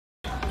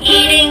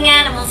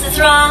animals is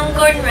wrong,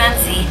 Gordon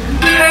Ramsay.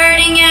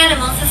 Hurting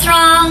animals is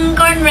wrong,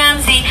 Gordon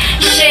Ramsay.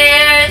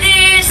 Share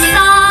this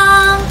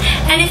song,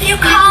 and if you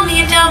call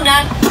me a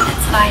donut,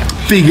 that's fine.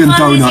 Vegan as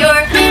long donut. as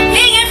you're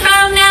vegan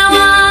from now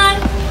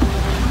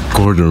on.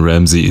 Gordon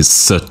Ramsay is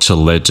such a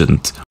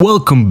legend.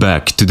 Welcome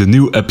back to the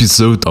new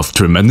episode of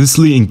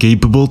Tremendously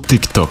Incapable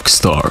TikTok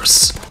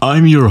Stars.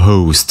 I'm your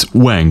host,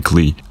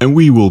 Dankly, and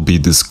we will be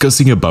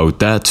discussing about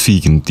that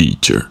vegan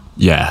teacher.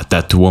 Yeah,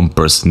 that one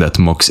person that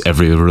mocks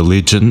every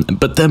religion,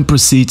 but then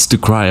proceeds to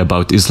cry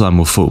about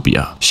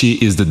Islamophobia. She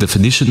is the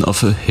definition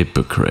of a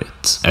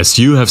hypocrite. As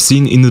you have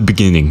seen in the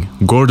beginning,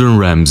 Gordon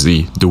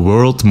Ramsay, the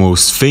world's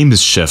most famous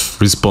chef,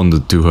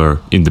 responded to her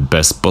in the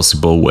best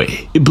possible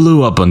way. It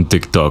blew up on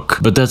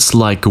TikTok, but that's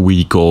like a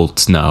week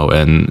old now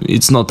and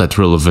it's not that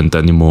relevant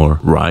anymore,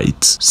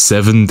 right?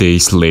 7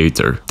 days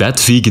later,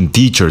 that vegan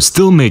teacher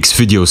still makes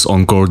videos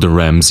on Gordon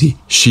Ramsay.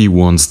 She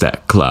wants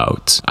that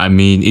clout. I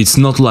mean, it's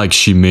not like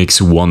she makes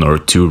 1 or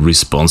 2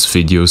 response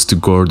videos to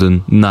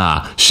Gordon.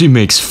 Nah, she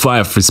makes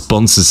 5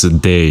 responses a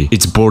day.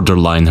 It's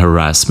borderline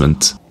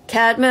harassment.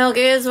 Cat milk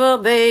is for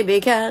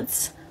baby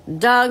cats.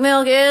 Dog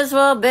milk is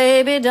for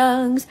baby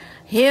dogs.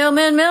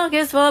 Human milk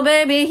is for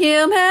baby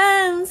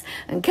humans.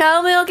 And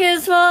cow milk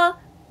is for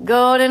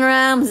Gordon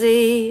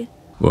Ramsay.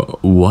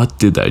 What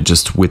did I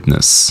just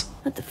witness?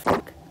 What the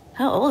fuck?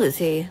 How old is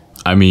he?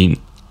 I mean,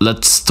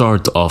 let's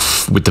start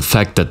off with the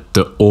fact that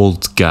the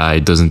old guy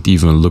doesn't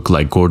even look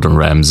like Gordon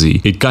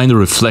Ramsay. It kind of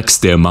reflects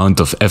the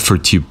amount of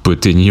effort you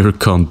put in your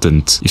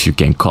content, if you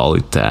can call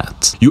it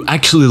that. You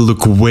actually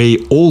look way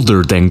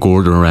older than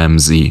Gordon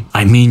Ramsay.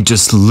 I mean,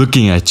 just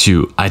looking at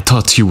you, I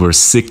thought you were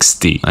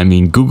 60. I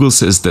mean, Google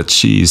says that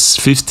she is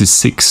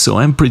 56, so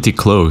I'm pretty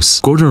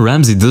close. Gordon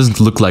Ramsay doesn't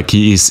look like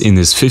he is in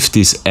his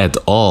 50s at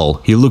all.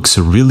 He looks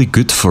really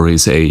good for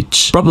his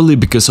age. Probably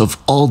because of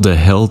all the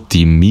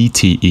healthy meat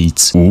he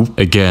eats. Ooh,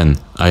 again,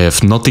 I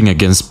have nothing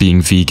against being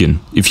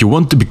vegan. If you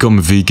want to become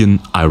a vegan,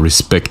 I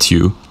respect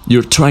you.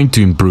 You're trying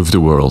to improve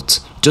the world.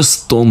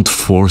 Just don't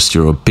force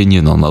your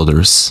opinion on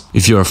others.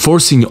 If you are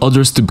forcing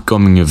others to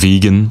becoming a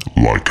vegan,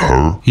 like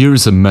her,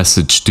 here's a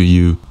message to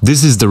you.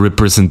 This is the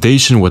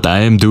representation what I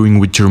am doing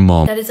with your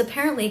mom. That is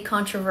apparently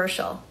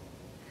controversial.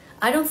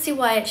 I don't see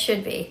why it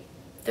should be.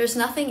 There's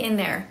nothing in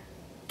there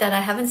that I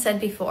haven't said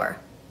before.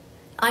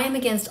 I am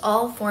against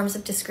all forms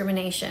of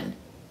discrimination,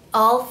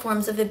 all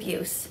forms of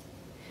abuse.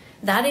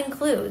 That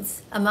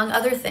includes, among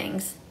other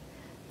things,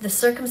 the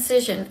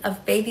circumcision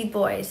of baby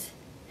boys.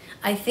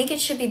 I think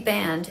it should be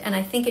banned and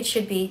I think it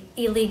should be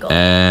illegal.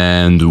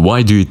 And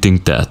why do you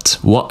think that?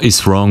 What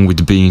is wrong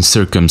with being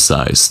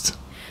circumcised?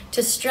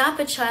 To strap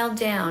a child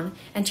down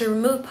and to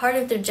remove part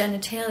of their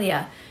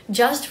genitalia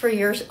just for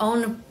your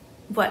own,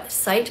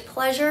 sight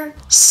pleasure?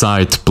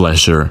 Sight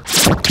pleasure.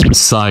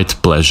 Sight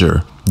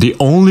pleasure. The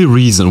only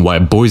reason why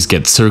boys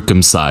get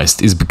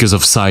circumcised is because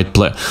of sight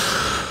pleasure.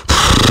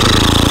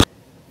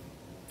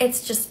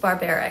 It's just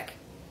barbaric.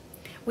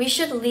 We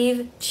should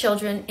leave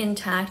children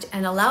intact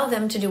and allow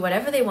them to do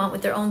whatever they want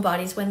with their own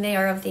bodies when they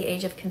are of the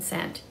age of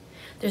consent.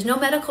 There's no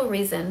medical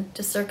reason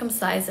to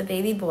circumcise a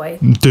baby boy.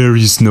 There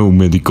is no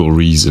medical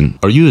reason.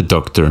 Are you a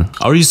doctor?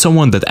 Are you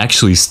someone that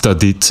actually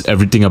studied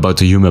everything about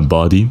the human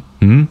body?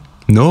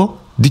 No?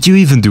 Did you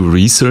even do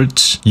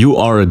research? You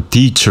are a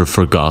teacher,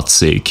 for God's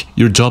sake.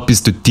 Your job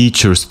is to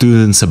teach your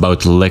students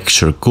about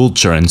lecture,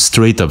 culture and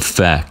straight up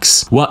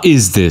facts. What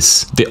is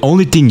this? The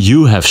only thing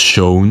you have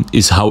shown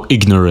is how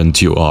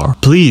ignorant you are.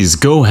 Please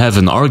go have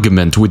an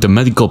argument with a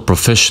medical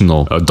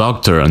professional, a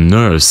doctor, a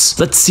nurse.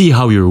 Let's see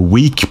how your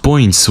weak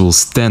points will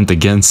stand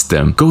against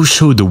them. Go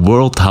show the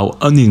world how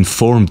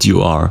uninformed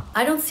you are.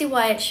 I don't see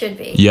why it should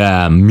be.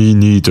 Yeah, me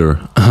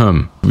neither.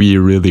 We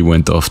really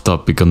went off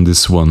topic on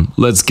this one.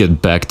 Let's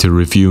get back to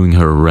reviewing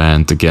her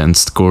rant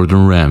against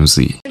Gordon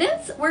Ramsay.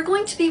 Students, we're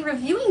going to be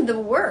reviewing the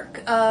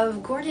work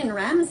of Gordon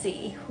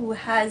Ramsay, who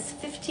has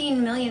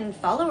 15 million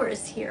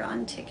followers here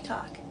on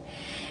TikTok.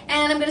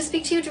 And I'm going to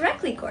speak to you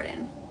directly,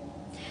 Gordon.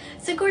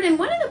 So Gordon,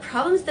 one of the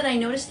problems that I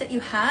noticed that you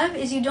have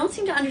is you don't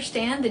seem to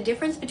understand the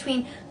difference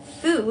between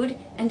food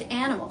and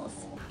animals.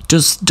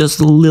 Just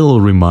a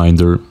little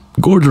reminder.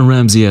 Gordon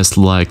Ramsay has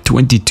like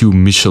 22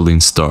 Michelin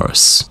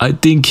stars. I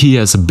think he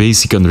has a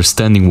basic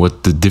understanding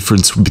what the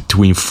difference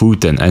between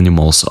food and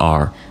animals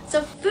are.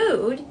 So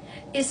food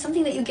is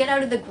something that you get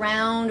out of the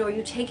ground or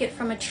you take it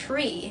from a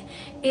tree.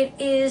 It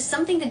is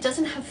something that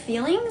doesn't have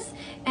feelings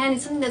and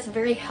it's something that's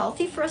very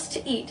healthy for us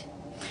to eat.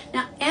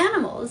 Now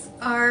animals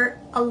are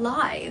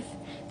alive.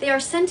 They are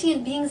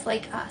sentient beings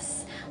like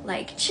us,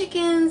 like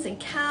chickens and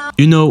cows.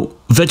 You know,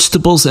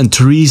 vegetables and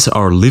trees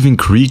are living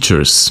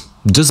creatures.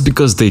 Just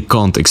because they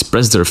can't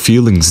express their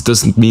feelings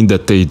doesn't mean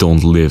that they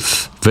don't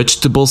live.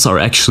 Vegetables are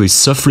actually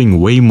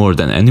suffering way more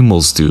than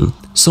animals do.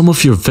 Some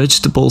of your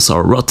vegetables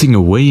are rotting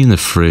away in the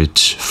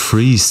fridge,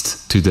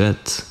 freezed to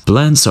death.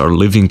 Plants are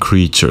living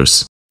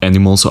creatures.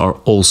 Animals are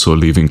also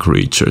living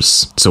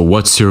creatures. So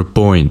what's your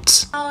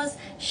point? Cows,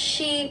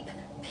 sheep,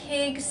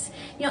 pigs,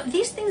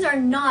 these things are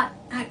not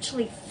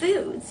actually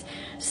foods.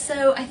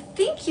 So I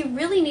think you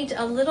really need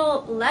a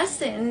little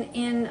lesson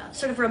in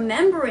sort of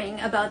remembering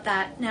about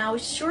that. Now,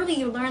 surely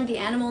you learned the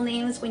animal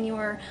names when you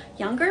were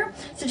younger.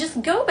 So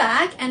just go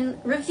back and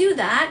review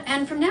that.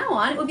 And from now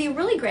on, it would be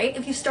really great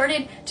if you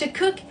started to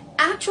cook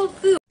actual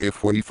food.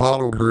 If we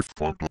follow her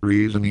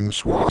reasoning,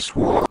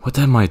 What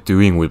am I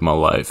doing with my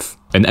life?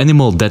 An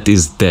animal that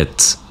is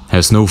dead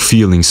has no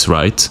feelings,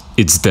 right?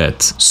 It's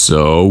dead,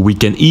 so we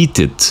can eat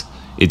it.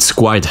 It's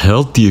quite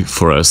healthy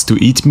for us to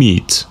eat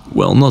meat.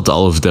 Well, not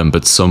all of them,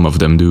 but some of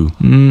them do.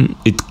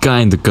 It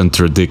kinda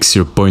contradicts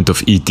your point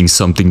of eating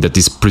something that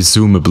is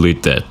presumably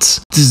dead.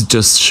 This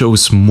just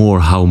shows more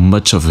how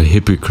much of a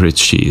hypocrite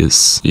she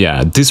is.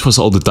 Yeah, this was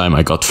all the time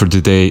I got for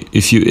today.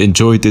 If you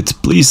enjoyed it,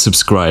 please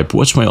subscribe,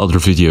 watch my other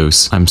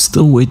videos. I'm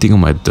still waiting on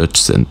my Dutch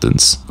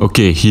sentence.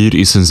 Oké, hier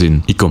is een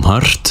zin. Ik kom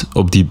hard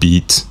op die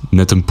beat,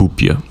 net een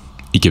poepje.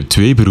 Ik heb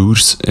 2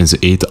 broers en ze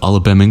eten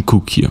allebei mijn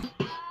koekje.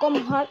 Kom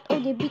hard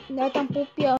op de beat, net een popje.